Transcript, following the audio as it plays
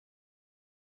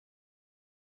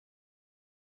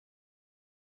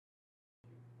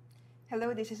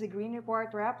Hello, this is a Green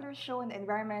Report where Rappler show on the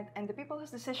environment and the people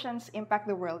whose decisions impact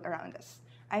the world around us.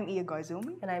 I'm Iya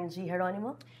Gozum. And I'm G.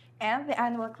 Geronimo. And the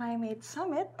annual Climate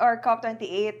Summit, or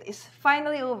COP28, is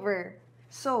finally over.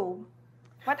 So,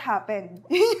 what happened?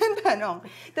 Yun yung tanong.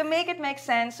 To make it make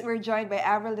sense, we're joined by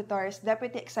Avril de Torres,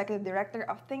 Deputy Executive Director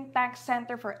of think tank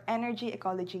Center for Energy,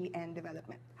 Ecology, and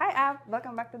Development. Hi, Av.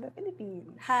 Welcome back to the Philippines.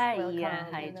 Hi,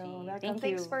 Welcome. hi, G. Welcome. Thank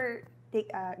Thanks you. for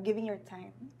giving your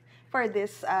time for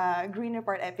this Green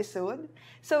Report episode.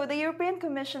 So, the European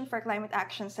Commission for Climate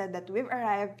Action said that we've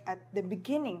arrived at the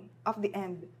beginning of the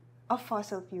end of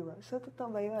fossil fuels. So, totoo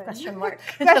ba yun? Question mark.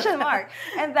 Question mark.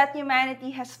 And that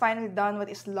humanity has finally done what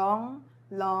is long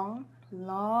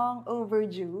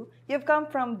overdue. You've come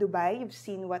from Dubai. You've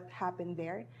seen what happened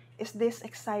there. Is this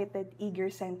excited, eager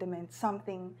sentiment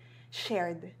something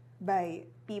shared by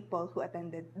people who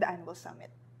attended the annual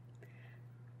summit?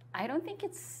 I don't think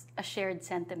it's a shared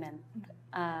sentiment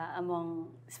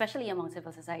especially among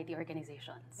civil society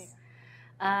organizations.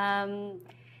 Yeah.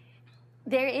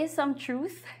 There is some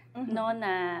truth, no,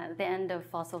 na the end of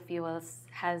fossil fuels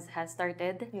has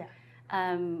started. Yeah.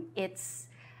 It's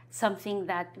something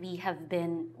that we have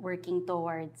been working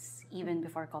towards even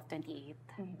before COP28.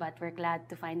 But we're glad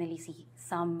to finally see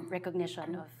some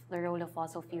recognition of the role of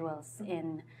fossil fuels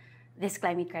in this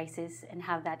climate crisis and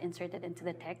have that inserted into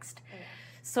the text. Yeah.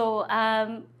 So,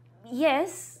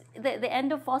 yes, the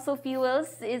end of fossil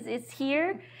fuels is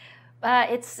here.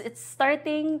 It's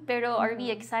starting, pero are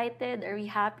we excited? Are we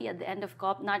happy at the end of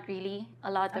COP? Not really. A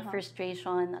lot of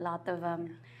frustration, a lot of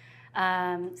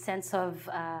sense of,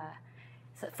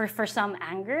 for some,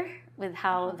 anger with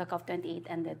how the COP28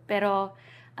 ended. Pero,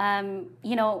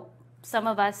 some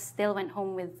of us still went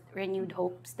home with renewed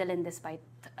hope, still in despite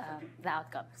the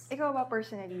outcomes. Ikaw ba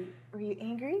personally, were you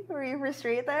angry? Were you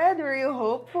frustrated? Were you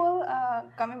hopeful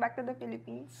coming back to the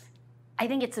Philippines? I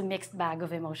think it's a mixed bag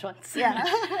of emotions. Yeah.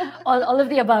 all of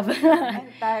the above. And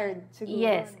tired, siguro.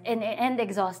 Yes, and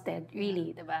exhausted,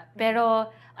 really, diba? Pero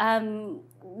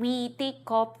we take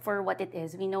COP for what it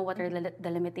is. We know what are the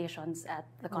limitations at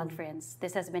the conference.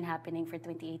 This has been happening for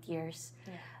 28 years.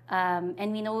 Yeah.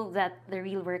 And we know that the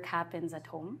real work happens at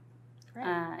home.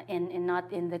 Right. And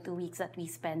not in the 2 weeks that we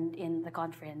spend in the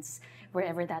conference,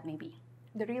 wherever that may be.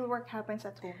 The real work happens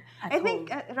at home. At I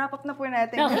think, wrap up na po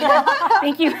natin.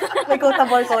 Thank you. May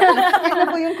quotable quote. Yan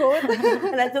na po yung quote.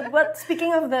 But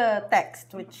speaking of the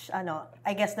text, which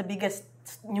I guess the biggest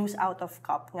news out of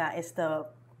COP nga is the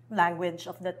language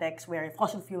of the text where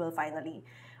fossil fuel finally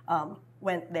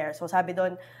went there. So sabi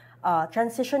doon,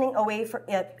 transitioning away from,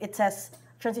 it says,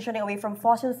 transitioning away from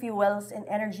fossil fuels and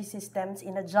energy systems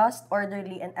in a just,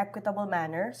 orderly, and equitable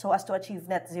manner so as to achieve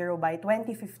net zero by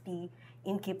 2050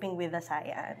 in keeping with the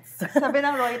science. Sabi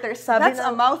ng Reuters, that's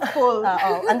a mouthful.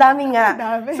 Ang dami nga.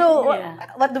 Dami. So,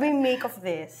 Yeah. what do we make of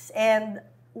this? And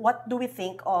what do we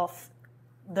think of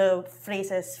the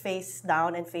phrases phase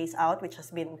down and phase out, which has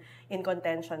been in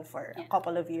contention for a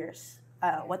couple of years?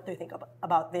 What do you think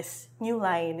about this new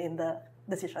line in the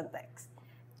decision text?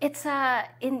 It's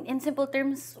in simple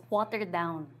terms, watered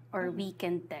down or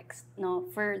weakened text. No,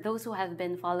 for those who have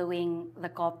been following the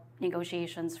COP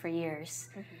negotiations for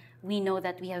years, we know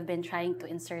that we have been trying to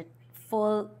insert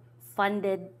full,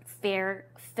 funded, fair,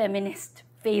 feminist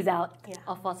phase out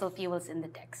of fossil fuels in the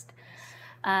text.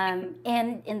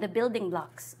 And in the building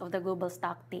blocks of the global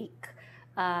stocktake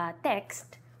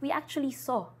text, we actually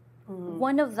saw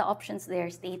one of the options there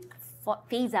state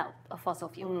phase out of fossil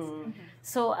fuels.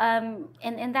 So,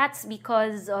 and that's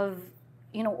because of,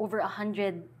 over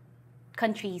 100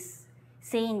 countries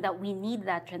saying that we need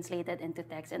that translated into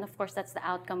text. And of course, that's the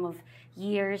outcome of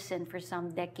years and for some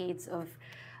decades of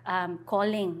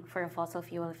calling for a fossil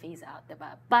fuel phase out.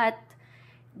 Diba? But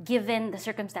given the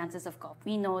circumstances of COP,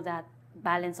 we know that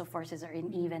balance of forces are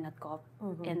uneven at COP.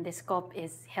 And this COP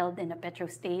is held in a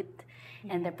petro-state.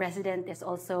 And the president is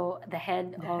also the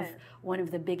head of one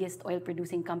of the biggest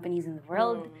oil-producing companies in the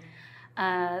world.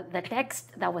 The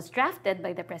text that was drafted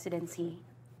by the presidency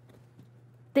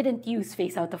didn't use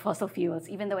phase out of fossil fuels,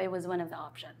 even though it was one of the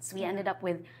options. We ended up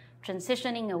with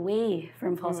transitioning away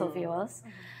from fossil fuels.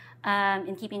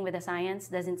 In keeping with the science,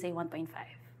 doesn't say 1.5.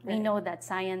 We know that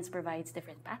science provides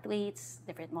different pathways,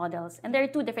 different models, and there are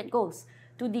two different goals: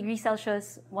 2 degrees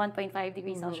Celsius, 1.5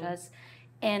 degrees Celsius.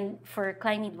 And for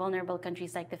climate vulnerable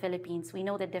countries like the Philippines, we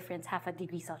know the difference half a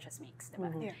degree Celsius makes.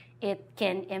 Yeah. It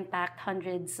can impact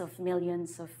hundreds of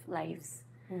millions of lives.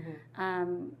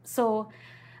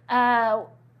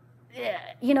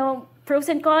 Pros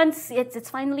and cons, it's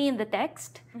finally in the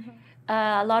text.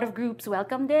 A lot of groups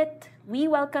welcomed it. We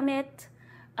welcome it.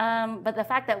 But the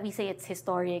fact that we say it's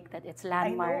historic, that it's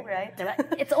landmark, right? diba?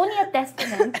 It's only a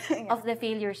testament of the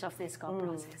failures of this COP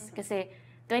process. Kasi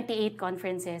 28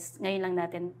 conferences, ngayon lang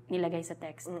natin nilagay sa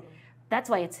text. That's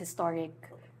why it's historic,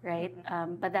 right?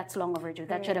 But that's long overdue.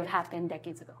 That should have happened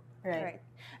decades ago. Right.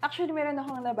 Actually, meron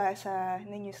akong nabasa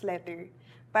na newsletter.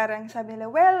 Parang sabi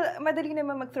nila, well, madali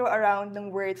naman mag-throw around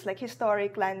ng words like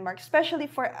historic, landmark, especially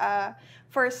for a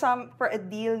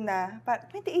deal na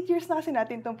 28 years na kasi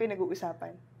natin itong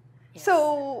pinag-uusapan. Yes.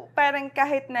 So, parang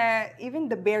kahit na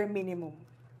even the bare minimum,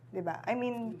 'di ba? I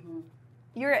mean,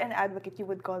 you're an advocate, you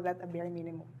would call that a bare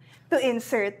minimum. To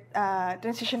insert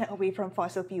transition away from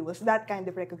fossil fuels, that kind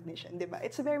of recognition, 'di ba?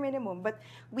 It's a bare minimum, but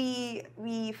we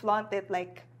flaunt it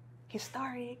like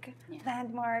historic,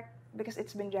 landmark, because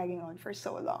it's been dragging on for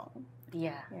so long.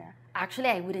 Yeah.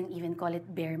 Actually, I wouldn't even call it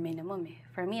bare minimum.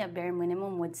 For me, a bare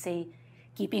minimum would say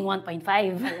keeping 1.5.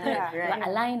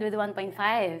 Aligned with 1.5.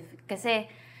 Kasi,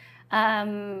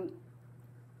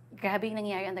 grabe yung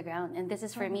nangyayari on the ground. And this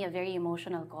is, for me, a very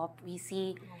emotional COP. We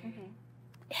see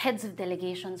heads of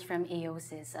delegations from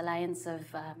AOSIS, Alliance of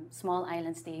Small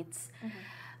Island States,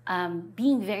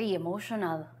 being very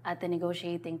emotional at the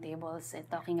negotiating tables and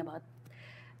talking about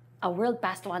a world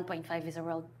past 1.5 is a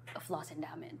world of loss and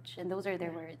damage. And those are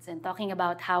their words. And talking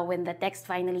about how when the text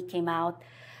finally came out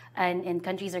and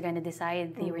countries are going to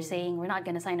decide, they were saying, we're not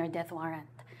going to sign our death warrant.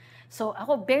 So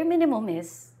ako, bare minimum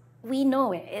is, we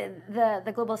know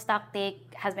the global stock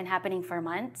take has been happening for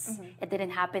months. It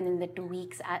didn't happen in the 2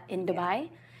 weeks in Dubai.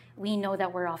 We know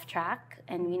that we're off track,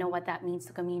 and we know what that means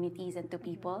to communities and to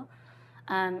people.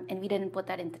 And we didn't put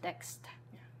that into text.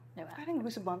 Diba? Parang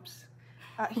goosebumps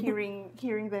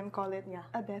hearing them call it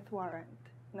a death warrant.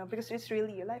 No, because it's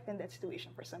really a life and death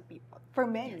situation for some people, for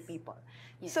many people.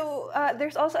 Yes. So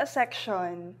there's also a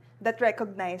section that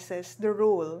recognizes the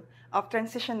role of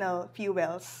transitional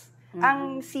fuels.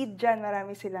 Ang seed dyan,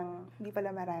 marami silang, hindi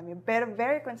pala marami, pero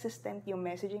very consistent yung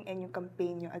messaging and yung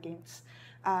campaign nyo against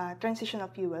transitional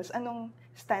fuels. Anong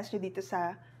stance nyo dito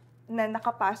sa na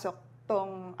nakapasok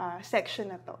tong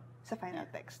section na to sa final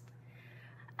text?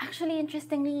 Actually,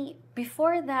 interestingly,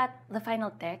 before that, the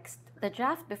final text, the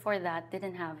draft before that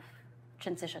didn't have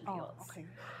transition fuels. Oh, okay.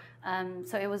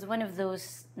 So it was one of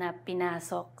those na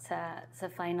pinasok sa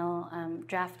final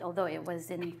draft, although it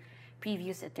was in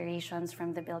previous iterations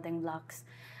from the building blocks.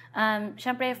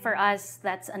 Syempre, for us,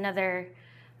 that's another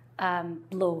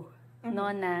blow,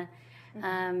 no? Na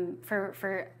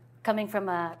for coming from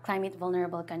a climate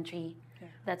vulnerable country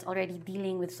that's already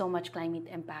dealing with so much climate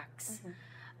impacts.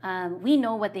 We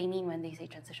know what they mean when they say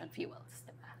transition fuels.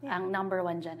 Diba? Ang number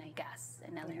one dyan ay gas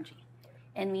and LNG.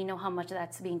 And we know how much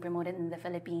that's being promoted in the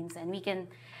Philippines. And we can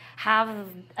have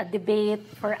a debate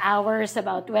for hours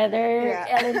about whether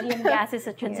LNG and gas is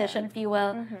a transition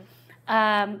fuel.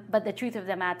 But the truth of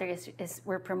the matter is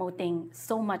we're promoting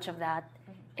so much of that,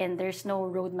 and there's no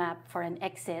roadmap for an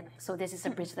exit. So this is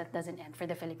a bridge that doesn't end for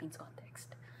the Philippines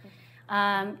context.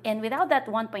 And without that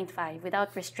 1.5,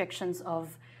 without restrictions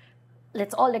of,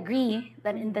 let's all agree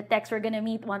that in the text we're going to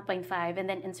meet 1.5, and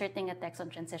then inserting a text on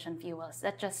transition fuels,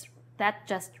 that just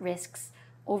risks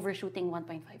overshooting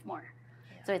 1.5 more.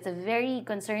 So it's a very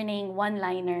concerning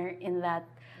one-liner in that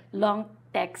long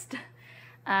text.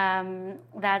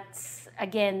 That's,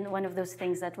 again, one of those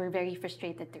things that we're very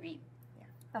frustrated to read.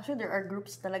 Actually, there are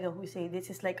groups talaga who say this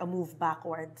is like a move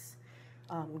backwards,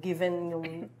 given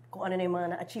yung kung ano na yung mga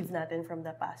na-achieve natin from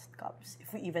the past COPs,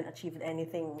 if we even achieved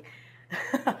anything.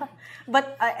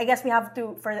 But I guess we have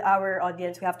to, for our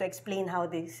audience, we have to explain how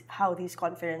these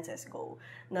conferences go.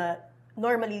 Na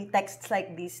normally texts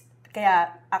like this,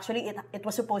 kaya actually it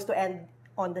was supposed to end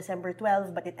on December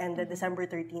 12, but it ended December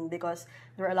 13 because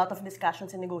there were a lot of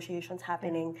discussions and negotiations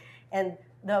happening, and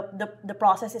the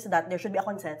process is that there should be a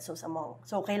consensus among.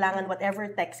 So kailangan whatever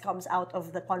text comes out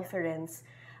of the conference,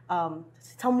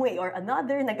 some way or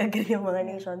another, nag-agree yung mga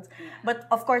nations. But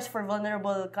of course, for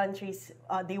vulnerable countries,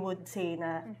 they would say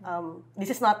na this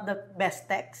is not the best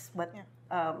text, but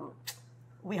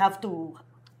we have to,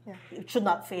 it should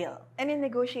not fail. And in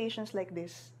negotiations like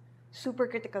this, super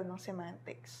critical ng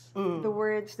semantics. The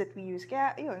words that we use.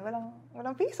 Kaya, yun,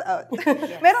 walang phase out.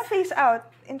 Merong phase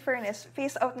out, in fairness,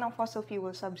 phase out ng fossil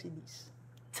fuel subsidies.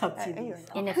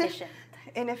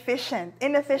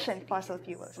 Inefficient fossil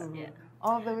fuels.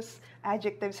 All those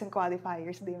adjectives and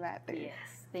qualifiers, they matter.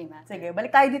 Yes, they matter. Sige, balik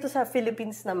tayo dito sa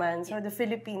Philippines naman. So the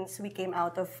Philippines, we came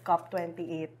out of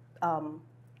COP28.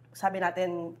 Sabi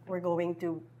natin, we're going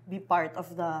to be part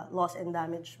of the Loss and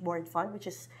Damage Board Fund, which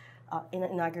is an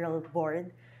inaugural board.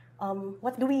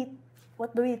 What do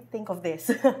we think of this?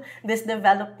 This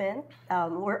development?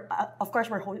 Of course,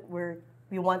 we're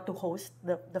we want to host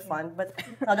the fund, but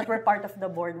now that we're part of the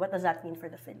board, what does that mean for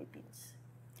the Philippines?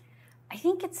 I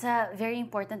think it's a very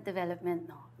important development,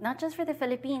 no? Not just for the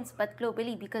Philippines, but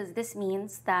globally, because this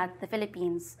means that the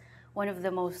Philippines, one of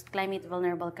the most climate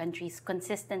vulnerable countries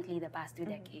consistently the past 2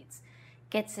 decades,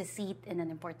 gets a seat in an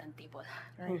important table.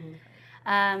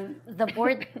 The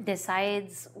board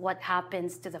decides what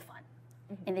happens to the fund,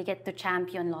 and they get to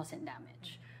champion loss and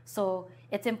damage. So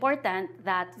it's important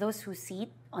that those who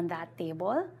sit on that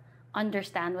table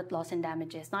understand what loss and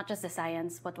damage is, not just the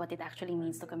science, but what it actually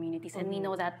means to communities. And we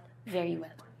know that very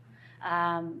well.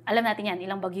 Alam natin yan,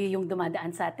 ilang bagyo yung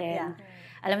dumadaan sa atin.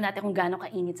 Alam natin kung gaano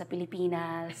kainit sa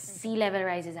Pilipinas. Sea level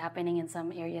rise is happening in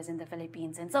some areas in the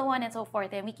Philippines, and so on and so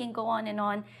forth. And we can go on and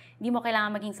on. Hindi mo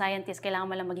kailangan maging scientist, kailangan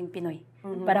mo lang maging Pinoy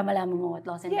para malaman mo what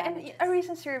loss and damage is. And a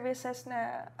recent survey says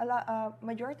na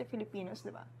majority of Filipinos, di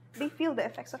ba, they feel the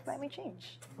effects of climate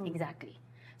change. Exactly.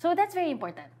 So that's very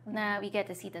important na we get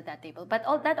a seat at that table. But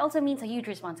that also means a huge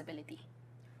responsibility.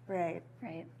 Right.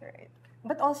 Right.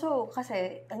 But also,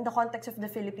 kasi, in the context of the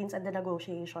Philippines and the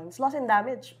negotiations, loss and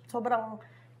damage, sobrang,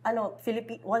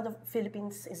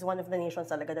 Philippines is one of the nations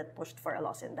talaga that pushed for a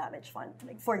loss and damage fund,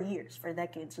 like, for years, for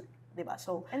decades, diba?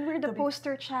 So, and we're the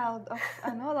poster child of,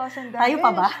 loss and Tayo damage,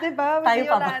 pa ba? diba? With Tayo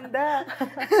pa ba? Yolanda.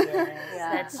 yeah,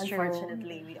 That's true.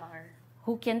 Unfortunately, we are.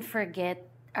 Who can forget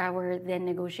our then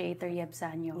negotiator Yeb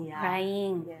Sanyo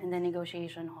crying in the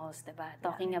negotiation halls, diba?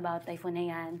 Talking about Typhoon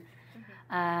Haiyan,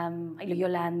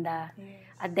 Yolanda,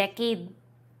 a decade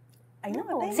I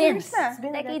know. since, It's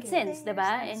been a decade decade. since,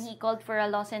 diba? And he called for a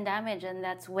loss and damage, and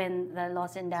that's when the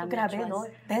loss and damage Grabe, was no?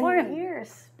 10 formed,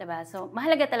 years. diba? So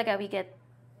mahalaga talaga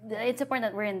it's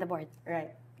important that we're in the board.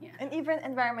 Right. Yeah. And even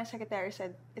Environment Secretary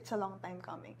said it's a long time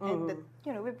coming, and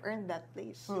that we've earned that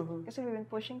place because we've been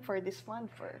pushing for this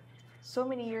fund for so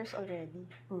many years already.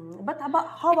 But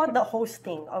how about the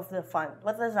hosting of the fund?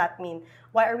 What does that mean?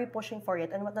 Why are we pushing for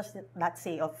it? And what does that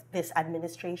say of this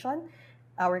administration,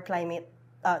 our climate,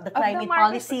 the climate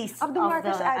policies of the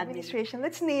Marcos administration?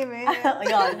 Let's name it.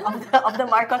 Of the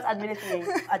Marcos administration.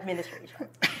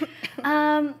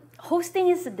 Hosting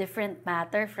is a different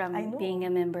matter from I know. being a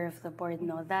member of the board.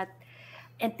 No, that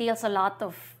entails a lot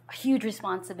of huge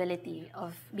responsibility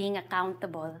of being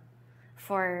accountable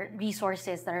for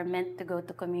resources that are meant to go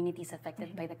to communities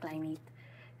affected by the climate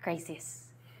crisis.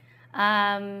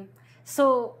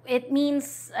 So it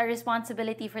means a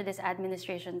responsibility for this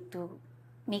administration to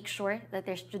make sure that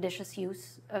there's judicious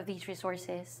use of these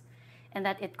resources and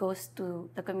that it goes to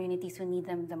the communities who need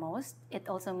them the most. It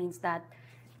also means that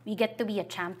we get to be a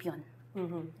champion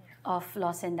of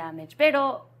loss and damage.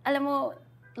 Pero, alam mo,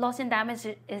 loss and damage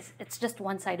it's just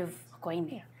one side of a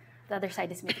coin. The other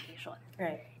side is mitigation.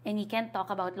 Right. And we can't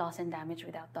talk about loss and damage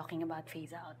without talking about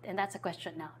phase out. And that's a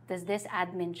question now. Does this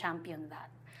admin champion that?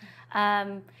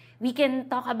 We can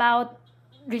talk about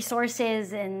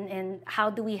resources and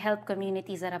how do we help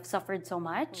communities that have suffered so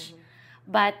much.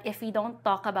 But if we don't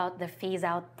talk about the phase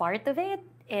out part of it,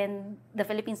 and the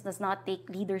Philippines does not take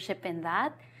leadership in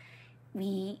that,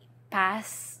 we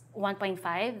pass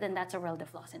 1.5, then that's a world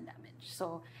of loss and damage.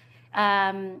 So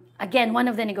again, one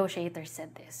of the negotiators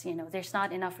said this, there's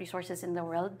not enough resources in the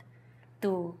world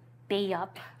to pay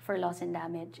up for loss and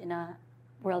damage in a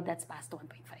world that's past 1.5.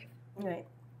 Right.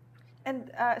 And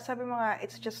sabi mo nga,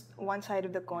 it's just one side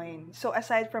of the coin. So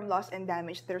aside from loss and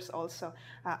damage, there's also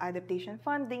adaptation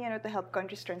funding, to help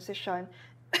countries transition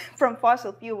from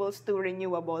fossil fuels to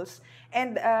renewables.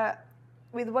 And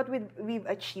with what we've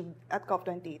achieved at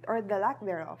COP28, or the lack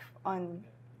thereof, on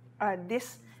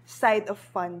this side of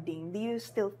funding, do you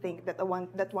still think that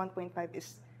that 1.5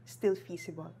 is still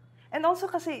feasible? And also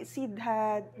kasi SEED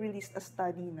had released a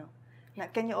study, no?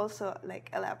 Can you also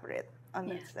elaborate on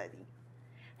that study?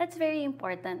 That's very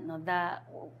important, no?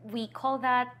 We call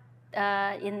that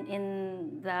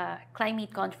in the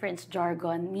climate conference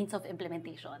jargon means of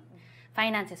implementation.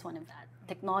 Finance is one of that.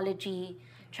 Technology,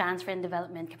 transfer and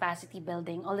development, capacity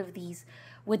building, all of these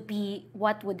would be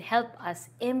what would help us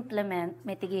implement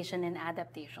mitigation and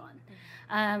adaptation.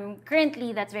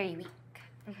 Currently, that's very weak.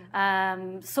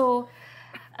 That's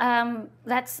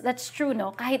true,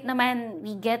 no? Kahit naman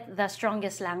we get the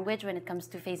strongest language when it comes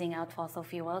to phasing out fossil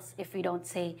fuels, if we don't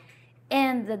say,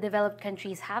 and the developed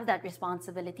countries have that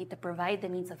responsibility to provide the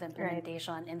means of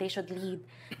implementation, and they should lead,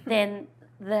 then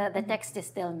the text is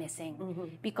still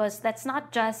missing. Because that's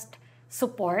not just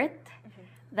support,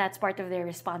 that's part of their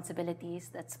responsibilities,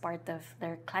 that's part of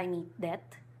their climate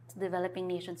debt to developing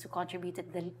nations who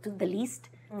contributed the least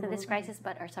to this crisis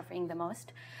but are suffering the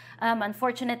most.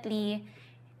 Unfortunately,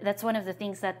 that's one of the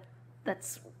things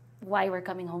that's why we're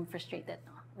coming home frustrated.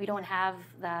 No? We don't have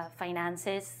the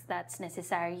finances that's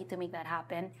necessary to make that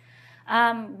happen.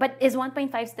 But is 1.5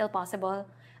 still possible?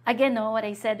 Again, no, what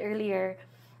I said earlier,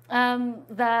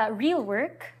 the real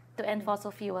work to end fossil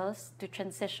fuels, to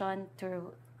transition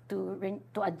to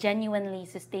a genuinely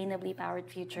sustainably powered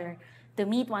future, to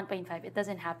meet 1.5, it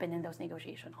doesn't happen in those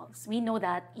negotiation halls. We know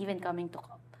that even coming to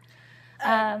COP.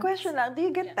 Question lang, do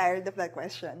you get tired of that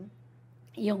question?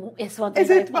 Yung is 1.5 Is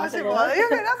it possible?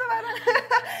 Yung nasa parang,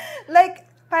 like,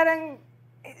 parang,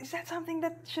 is that something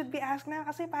that should be asked na?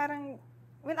 Kasi parang,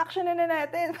 well, action na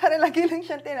natin. Parang lagi lang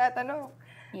siyang tinatanong.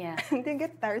 Yeah. Do you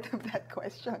get tired of that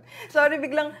question? Sorry,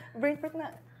 biglang brain fart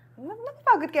na.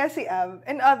 Napapagod kaya si Ab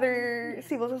and other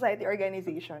civil society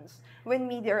organizations when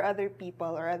media or other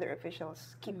people or other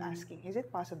officials keep asking, is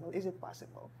it possible? Is it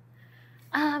possible?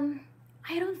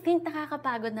 I don't think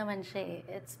nakakapagod naman siya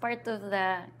eh. It's part of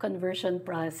the conversion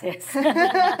process.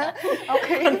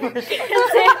 Okay.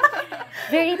 Kasi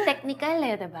very technical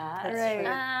eh, diba? Right,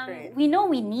 right. We know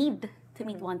we need to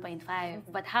meet 1.5,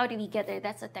 but how do we get there?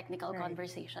 That's a technical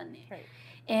conversation eh. Right.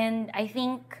 And I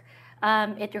think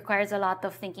it requires a lot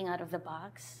of thinking out of the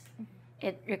box.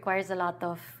 It requires a lot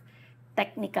of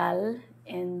technical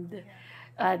and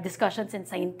discussions and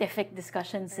scientific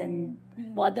discussions and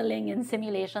modeling and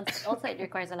simulations. Also, it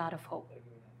requires a lot of hope.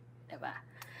 Diba?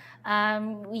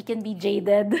 We can be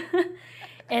jaded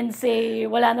and say,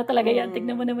 wala na talaga yan,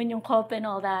 tignan mo naman yung COP and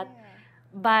all that.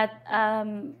 But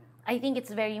I think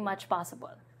it's very much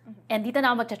possible. And dito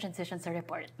na ako magta-transition sa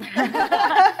report.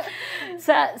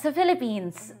 sa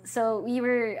Philippines, so we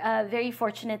were very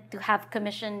fortunate to have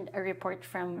commissioned a report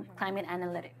from Climate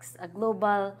Analytics, a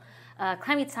global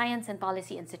climate science and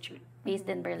policy institute based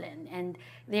in Berlin. And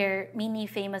they're mainly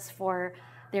famous for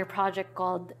their project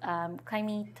called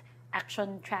Climate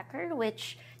Action Tracker,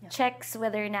 which checks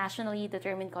whether nationally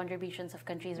determined contributions of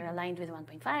countries are aligned with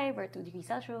 1.5 or 2 degrees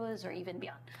Celsius or even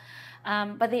beyond.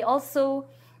 But they also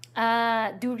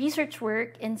do research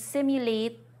work and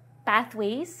simulate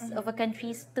pathways of a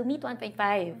countries to meet 1.5.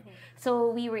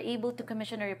 So we were able to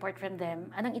commission a report from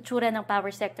them. Anong itsura ng power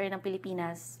sector ng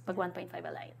Pilipinas pag 1.5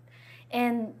 aligned?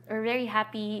 And we're very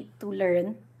happy to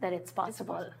learn that it's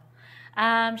possible.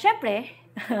 Syempre,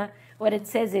 what it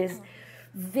says is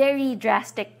very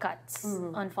drastic cuts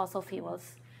on fossil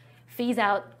fuels. Phase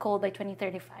out coal by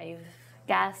 2035,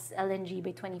 gas, LNG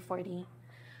by 2040.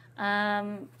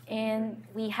 And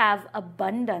we have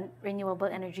abundant renewable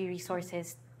energy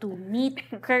resources to meet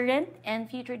current and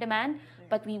future demand,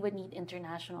 but we would need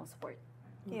international support.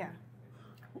 Yeah.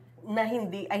 Na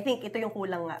hindi, I think ito yung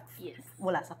kulang nga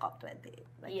mula sa COP28.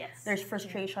 Like, Yes. There's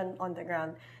frustration on the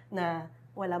ground na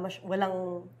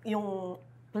walang yung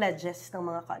pledges ng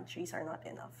mga countries are not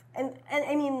enough. And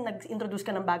I mean, nag-introduce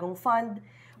ka ng bagong fund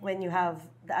when you have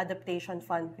the adaptation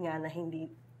fund nga na hindi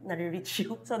nare-reach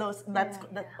you. So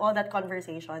all that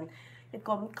conversation, it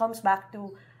comes back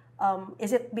to,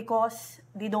 is it because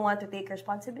they don't want to take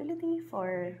responsibility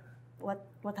for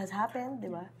what has happened, di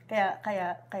ba?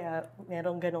 Kaya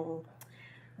merong ganong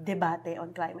debate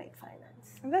on climate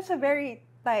finance. And that's a very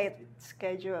tight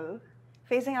schedule.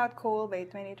 Phasing out coal by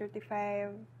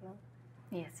 2035. No?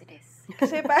 Yes, it is.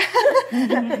 Kasi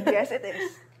yes, it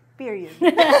is. Period.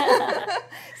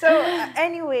 So,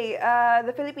 anyway,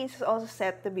 the Philippines is also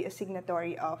set to be a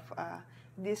signatory of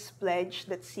this pledge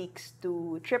that seeks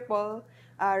to triple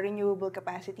renewable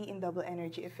capacity and double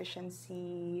energy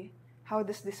efficiency. How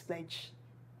does this pledge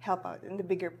help out in the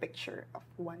bigger picture of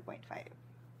 1.5?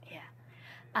 Yeah.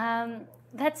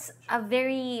 That's a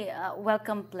very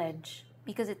welcome pledge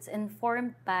because it's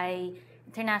informed by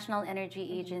International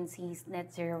Energy Agency's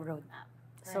Net Zero Roadmap.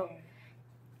 So,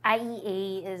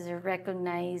 IEA is a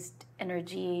recognized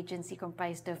energy agency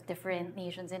comprised of different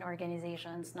nations and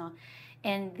organizations, no?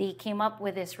 And they came up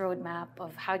with this roadmap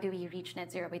of how do we reach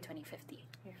net zero by 2050.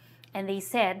 Yeah. And they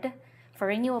said, for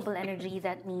renewable energy,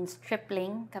 that means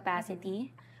tripling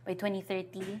capacity by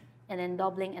 2030 and then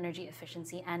doubling energy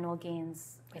efficiency, annual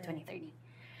gains by 2030.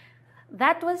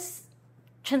 That was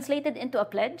translated into a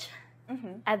pledge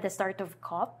at the start of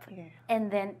COP and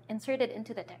then inserted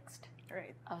into the text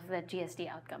of the GST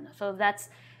outcome. So that's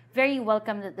very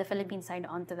welcome that the Philippines signed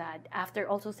on to that after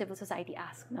also civil society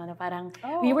asked. No, na parang,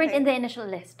 we weren't in the initial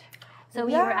list. So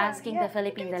we were asking the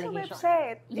Philippine delegation. Sa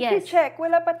website. If you check,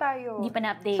 wala pa tayo. Hindi pa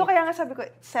na-update. So kaya nga sabi ko,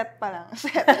 set pa lang.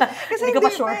 Set. Kasi hindi ko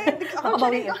pa sure.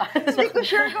 Hindi ko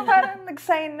sure kung parang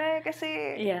nag-sign na. Kasi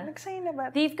nag-sign na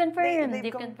ba? They've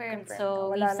confirmed.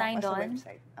 So we signed on.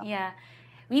 Okay. Yeah.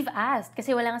 we've asked,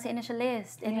 kasi wala nga sa initial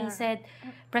list. And Yeah. he said,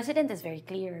 President is very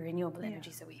clear, renewable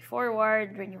energy is the way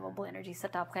forward, renewable energy is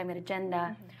the top climate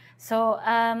agenda. So,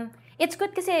 it's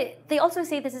good kasi they also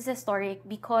say this is historic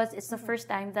because it's the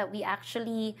first time that we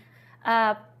actually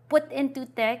put into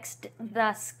text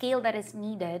the scale that is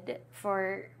needed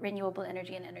for renewable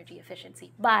energy and energy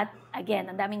efficiency. But, again,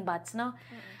 ang daming buts, no?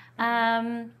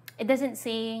 It doesn't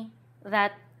say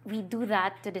that we do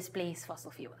that to displace fossil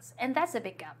fuels. And that's a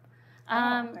big gap.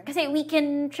 Kasi we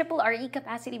can triple our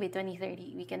e-capacity by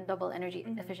 2030. We can double energy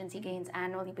efficiency gains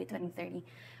annually by 2030.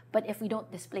 But if we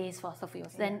don't displace fossil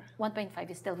fuels, then 1.5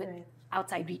 is still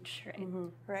outside reach, right?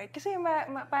 Right. Kasi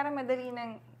parang madali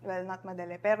ng, well, not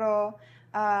madali, pero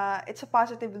it's a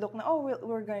positive look na, oh,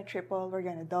 we're gonna triple, we're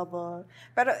gonna double.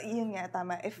 Pero yun nga,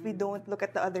 tama, if we don't look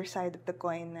at the other side of the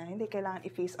coin na hindi kailangan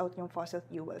i-phase out yung fossil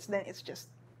fuels, then it's just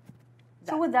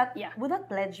So would that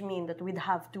pledge mean that we'd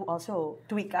have to also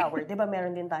tweak our, di ba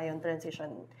meron din tayong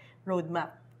transition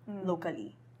roadmap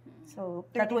locally? So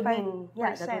that would mean,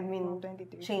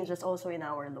 changes also in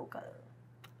our local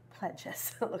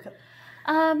pledges.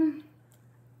 In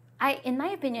my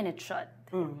opinion, it should.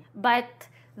 But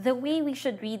the way we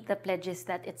should read the pledge is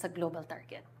that it's a global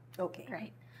target. Okay.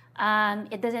 Right.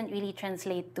 It doesn't really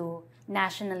translate to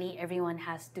nationally everyone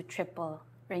has to triple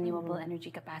renewable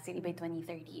energy capacity by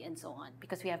 2030 and so on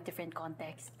because we have different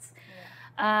contexts.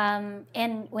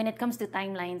 And when it comes to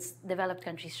timelines, developed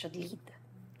countries should lead,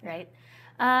 right?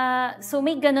 So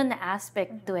may ganun na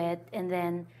aspect to it, and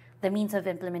then the means of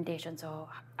implementation. So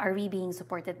are we being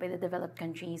supported by the developed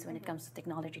countries when it comes to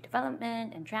technology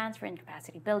development and transfer and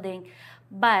capacity building?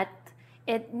 But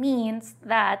it means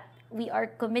that we are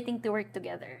committing to work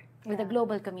together with the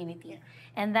global community,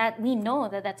 and that we know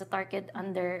that that's a target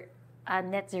under a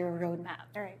net zero roadmap.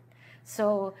 right.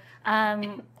 So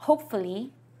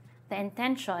hopefully, the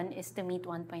intention is to meet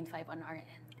 1.5 on our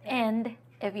end. And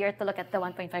if you are to look at the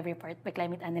 1.5 report by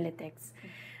Climate Analytics,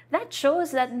 that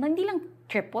shows that hindi lang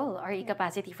triple our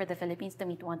capacity for the Philippines to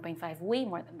meet 1.5, way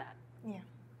more than that. Yeah.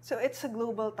 So it's a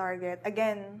global target.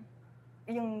 Again,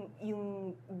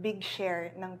 yung big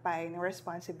share ng pie, ng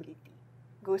responsibility,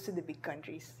 goes to the big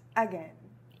countries. Again.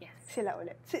 Yes. Sila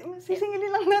ulit. Sisingilin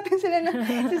lang natin sila na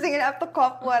sisingilin up to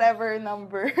COP whatever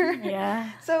number. Yeah.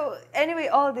 So anyway,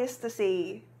 all this to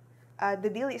say, the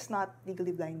deal is not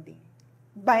legally binding,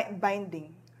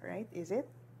 right? Is it?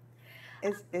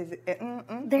 Is it?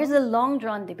 There's a long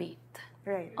drawn debate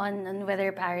Right. on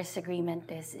whether Paris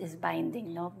Agreement is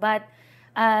binding, no? But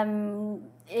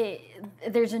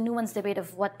there's a nuanced debate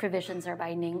of what provisions are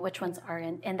binding, which ones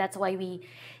aren't, and that's why we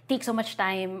take so much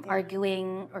time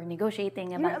arguing or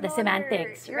negotiating about the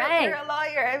semantics, right? You're a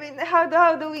lawyer. I mean, how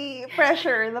do we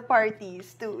pressure the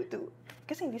parties to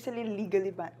kasi hindi sila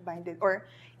legally binded, or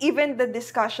even the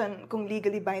discussion kung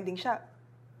legally binding siya,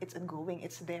 it's ongoing,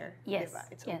 it's there. Yes, diba?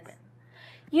 It's yes. open.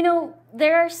 You know,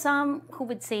 there are some who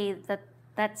would say that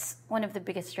that's one of the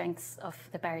biggest strengths of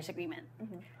the Paris Agreement.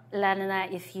 Lalo na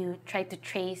if you try to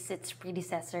trace its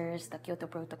predecessors, the Kyoto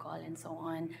Protocol and so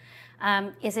on,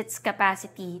 is its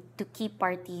capacity to keep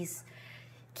parties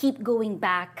keep going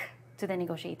back to the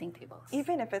negotiating tables.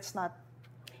 Even if it's not.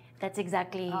 That's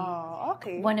exactly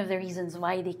Okay. one of the reasons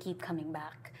why they keep coming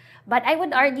back. But I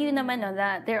would argue naman no,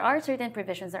 that there are certain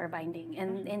provisions that are binding,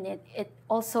 and it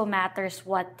also matters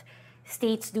what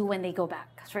states do when they go back.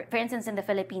 For instance, in the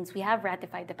Philippines, we have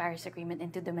ratified the Paris Agreement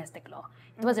into domestic law.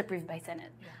 It was approved by Senate.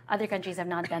 Other countries have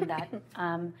not done that.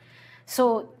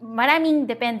 So maraming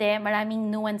depende,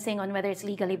 maraming nuancing on whether it's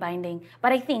legally binding.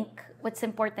 But I think what's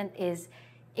important is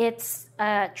it's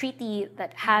a treaty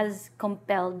that has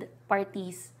compelled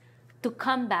parties to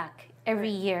come back every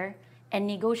year and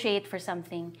negotiate for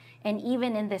something. And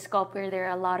even in this COP where there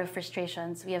are a lot of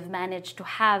frustrations, we have managed to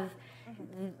have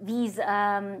these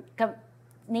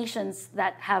nations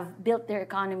that have built their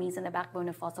economies on the backbone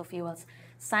of fossil fuels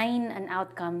sign an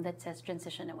outcome that says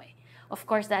transition away. Of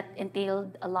course, that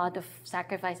entailed a lot of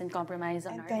sacrifice and compromise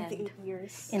on our end. 28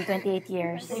 years. In 28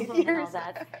 years. And all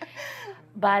that.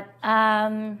 But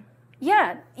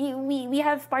yeah, we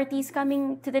have parties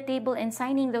coming to the table and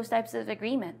signing those types of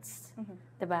agreements.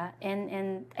 Diba?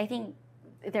 And I think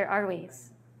there are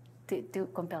ways to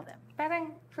compel them.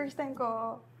 Parang first time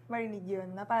ko marinig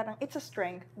yun na parang it's a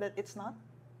strength that it's not.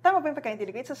 Tama ba yung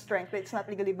pagkaintindi ko? It's a strength that it's not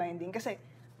legally binding kasi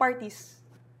parties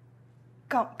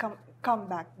come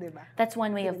back, di ba? That's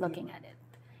one way of looking at it.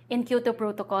 In Kyoto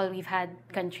Protocol, we've had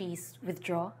countries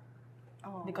withdraw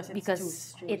Because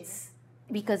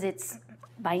it's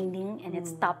binding and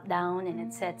it's top down and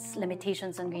it sets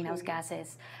limitations on greenhouse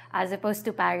gases, as opposed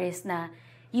to Paris na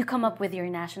you come up with your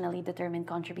nationally determined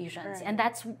contributions. Right. And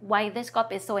that's why this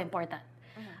COP is so important.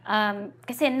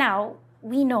 Kasi now,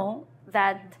 we know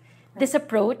that this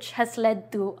approach has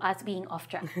led to us being off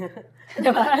track.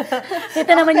 Diba? So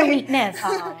ito naman yung weakness.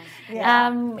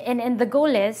 And the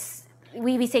goal is,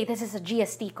 we say this is a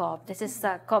GST COP. This is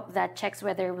a COP that checks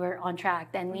whether we're on track,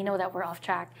 and we know that we're off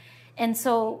track. And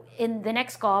so in the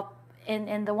next COP,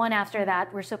 in the one after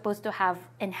that, we're supposed to have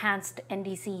enhanced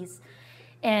NDCs.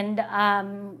 And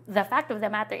the fact of the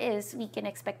matter is, we can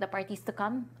expect the parties to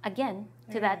come again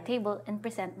to that table and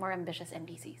present more ambitious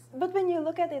NDCs. But when you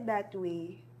look at it that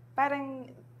way,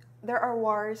 parang there are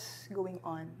wars going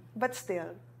on. But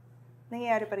still,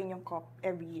 nangyayari pa rin yung COP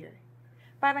every year.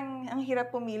 Parang ang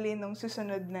hirap pumili nung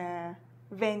susunod na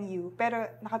venue, pero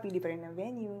nakapili pa rin ng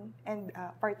venue, and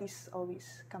parties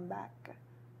always come back.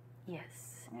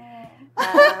 Yes.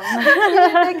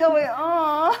 Takeaway,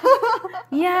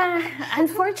 Yeah,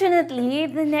 unfortunately,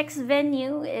 the next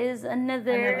venue is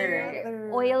another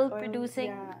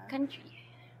oil-producing country.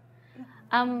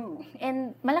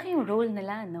 And malaking role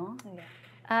nila, no?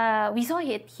 We saw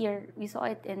it here. We saw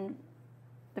it in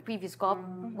the previous COP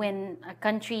when a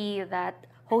country that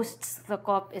hosts the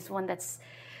COP is one that's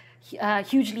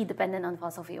hugely dependent on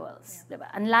fossil fuels. Diba?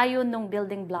 Ang layo nung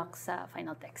building blocks sa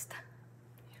final text.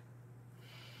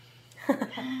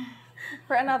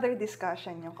 For another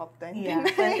discussion yung COP29. Yeah,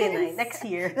 29. Next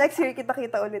year. Next year,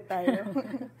 kita-kita ulit tayo.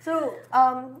 So,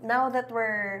 now that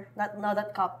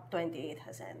COP28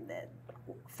 has ended,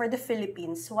 for the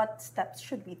Philippines, what steps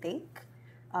should we take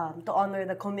to honor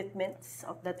the commitments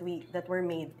that were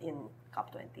made in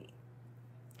COP28?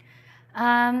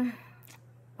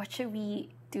 What should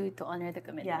we do to honor the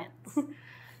commitments? Yeah.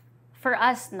 For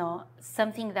us, no,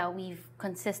 something that we've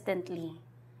consistently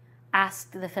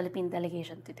asked the Philippine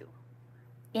delegation to do,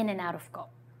 in and out of COP.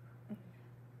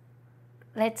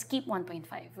 Let's keep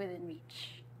 1.5 within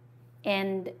reach.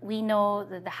 And we know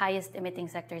that the highest emitting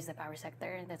sector is the power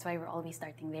sector. That's why we're always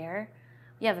starting there.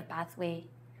 We have a pathway.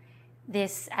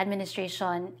 This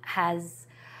administration has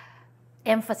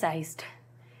emphasized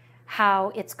how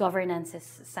its governance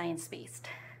is science-based.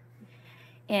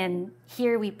 And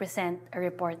here we present a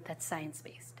report that's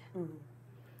science-based.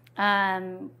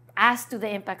 As to the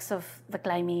impacts of the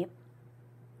climate,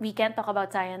 we can talk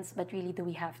about science, but really do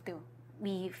we have to?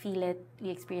 We feel it, we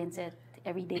experience it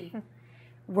every day.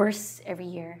 Worse every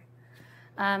year.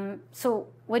 So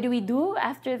what do we do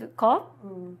after the COP?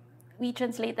 We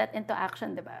translate that into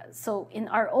action, diba? So in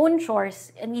our own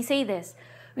shores, and we say this,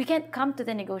 we can't come to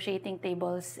the negotiating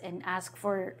tables and ask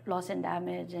for loss and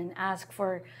damage and ask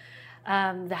for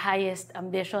the highest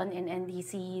ambition in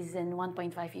NDCs and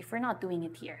 1.5 if we're not doing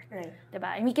it here. Right.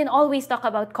 Diba? And we can always talk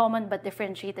about common but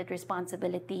differentiated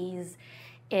responsibilities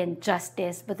and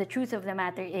justice, but the truth of the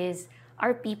matter is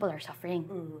our people are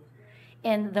suffering.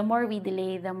 And the more we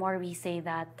delay, the more we say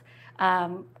that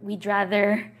we'd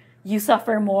rather you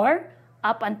suffer more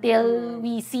up until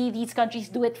we see these countries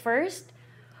do it first?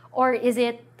 Or is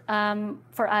it,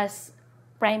 for us,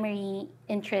 primary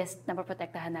interest na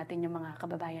maprotektahan natin yung mga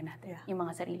kababayan natin, yung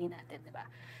mga sarili natin, diba?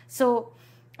 So,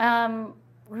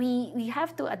 we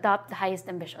have to adopt the highest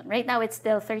ambition. Right now, it's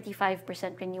still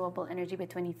 35% renewable energy by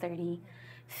 2030,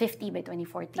 50 by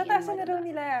 2040. Tataas na raw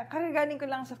nila. Kakagaling ko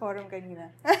lang sa forum kanina.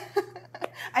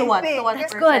 To what? think. To what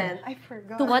That's percent? good. I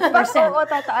forgot. To what percent? Oo,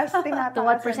 tataas. Tinataas. To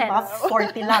what percent?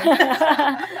 40 lang.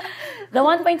 The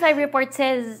 1.5 report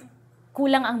says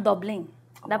kulang ang doubling.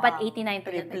 Dapat 89% by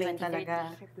Tripling 2030.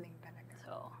 talaga. Tripling talaga.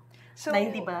 So,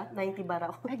 90 ba? 90 ba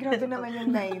raw? Ay, grabe naman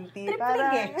yung 90.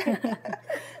 Tripling eh.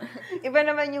 Iba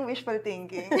naman yung wishful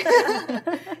thinking.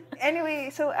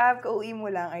 Anyway, so kauwi mo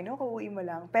lang. I know, kauwi mo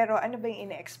lang. Pero ano ba yung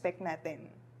ina-expect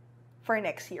natin for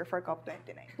next year, for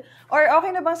COP29? Or okay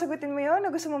na bang sagutin mo yun? Na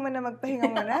gusto mo na magpahinga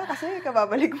muna? Kasi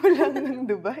kababalik mo lang ng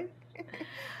Dubai.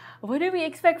 what do we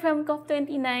expect from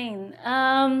COP29?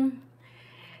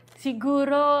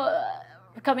 Siguro,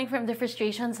 coming from the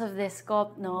frustrations of this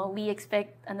COP, no, we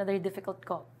expect another difficult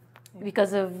COP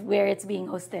because of where it's being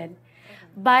hosted.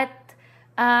 But,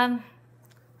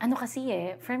 ano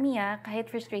kasi for me kahit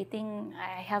frustrating,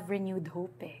 I have renewed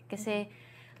hope Kasi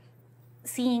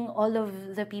seeing all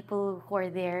of the people who are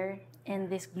there in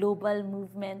this global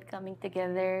movement coming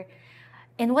together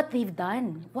and what we've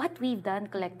done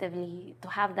collectively to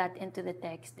have that into the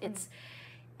text,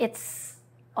 it's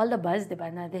all the buzz,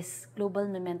 diba, na this global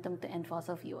momentum to end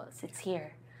fossil fuels. It's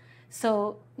here.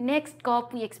 So next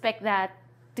COP, we expect that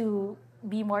to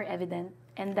be more evident,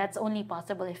 and that's only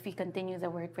possible if we continue the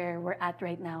work where we're at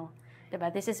right now.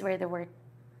 Diba? This is where the work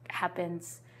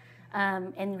happens.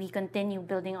 And we continue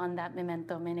building on that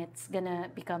momentum, and it's gonna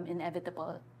become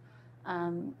inevitable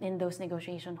in those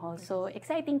negotiation halls. So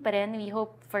exciting pa rin. We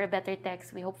hope for a better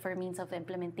text. We hope for means of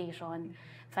implementation,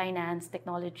 finance,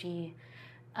 technology,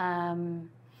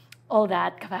 all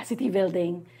that, capacity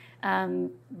building.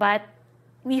 But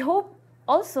we hope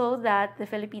also that the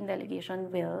Philippine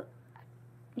delegation will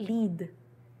lead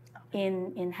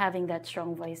in having that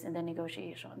strong voice in the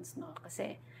negotiations. No?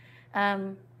 Kasi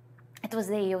it was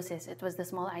the AOCs, it was the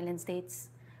small island states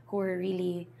who were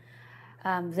really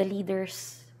the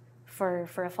leaders for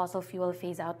a fossil fuel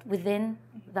phase out within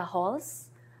the halls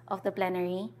of the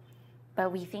plenary.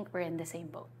 But we think we're in the same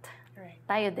boat. Right.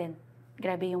 Tayo din.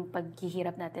 Grabe yung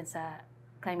paghihirap natin sa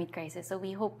climate crisis. So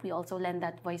we hope we also lend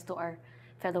that voice to our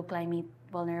fellow climate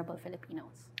vulnerable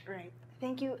Filipinos. Right.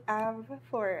 Thank you, Av,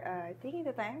 for taking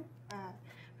the time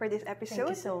for this episode.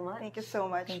 Thank you so much. Thank you so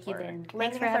much. Thank you, for Din. Thanks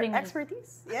lending for us our having me.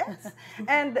 expertise. Yes.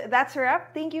 And that's a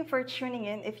wrap. Thank you for tuning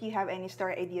in. If you have any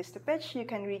story ideas to pitch, you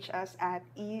can reach us at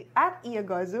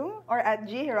Iagozu or at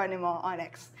G Geronimo on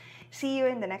X. See you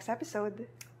in the next episode.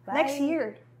 Bye. Next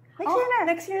year. Next year na.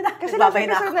 Next year na. Kasi last Nagbabay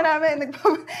na episode ako. na namin.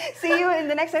 See you in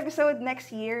the next episode next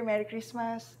year. Merry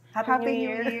Christmas. Happy New New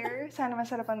Year. Year. Sana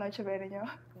masarap ang Noche Buena nyo.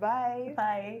 Bye.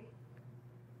 Bye.